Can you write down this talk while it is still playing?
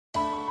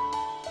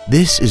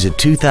This is a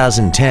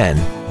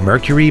 2010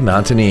 Mercury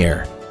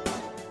Mountaineer.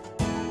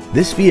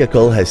 This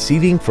vehicle has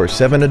seating for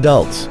 7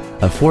 adults,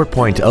 a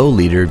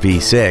 4.0-liter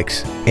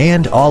V6,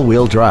 and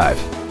all-wheel drive.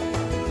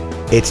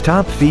 Its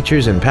top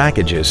features and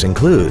packages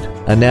include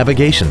a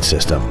navigation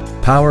system,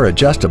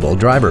 power-adjustable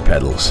driver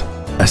pedals,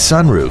 a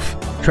sunroof,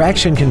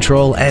 traction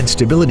control and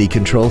stability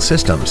control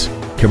systems,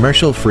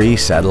 commercial-free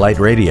satellite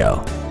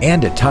radio,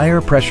 and a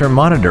tire pressure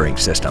monitoring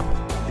system.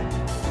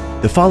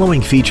 The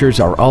following features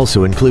are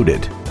also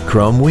included: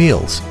 chrome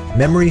wheels,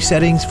 memory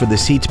settings for the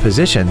seat's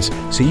positions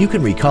so you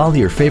can recall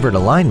your favorite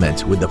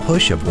alignments with the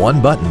push of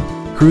one button,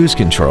 cruise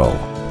control,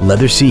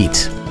 leather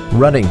seats,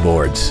 running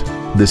boards,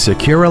 the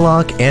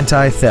SecuriLock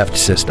anti-theft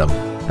system,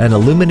 an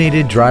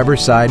illuminated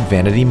driver's side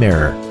vanity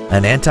mirror,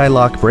 an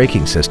anti-lock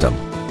braking system,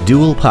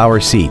 dual power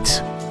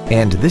seats,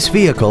 and this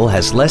vehicle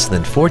has less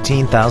than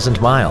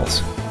 14,000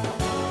 miles.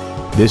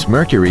 This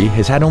Mercury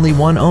has had only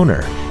one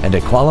owner and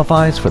it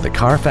qualifies for the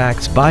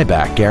Carfax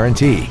buyback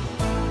guarantee.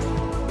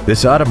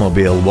 This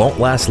automobile won't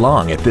last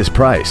long at this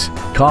price.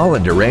 Call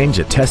and arrange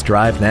a test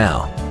drive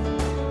now.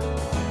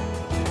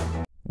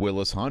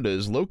 Willis Honda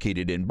is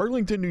located in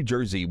Burlington, New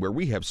Jersey, where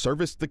we have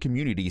serviced the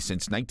community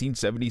since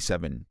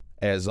 1977.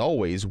 As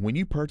always, when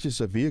you purchase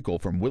a vehicle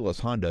from Willis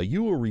Honda,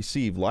 you will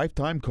receive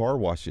lifetime car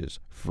washes,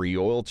 free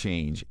oil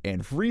change,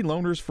 and free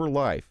loaners for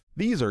life.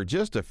 These are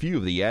just a few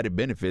of the added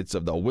benefits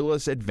of the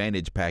Willis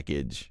Advantage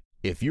Package.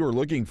 If you are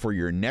looking for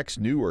your next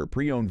new or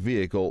pre-owned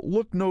vehicle,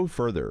 look no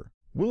further.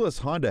 Willis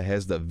Honda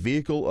has the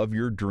vehicle of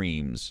your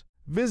dreams.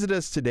 Visit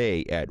us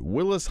today at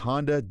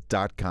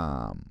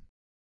willishonda.com.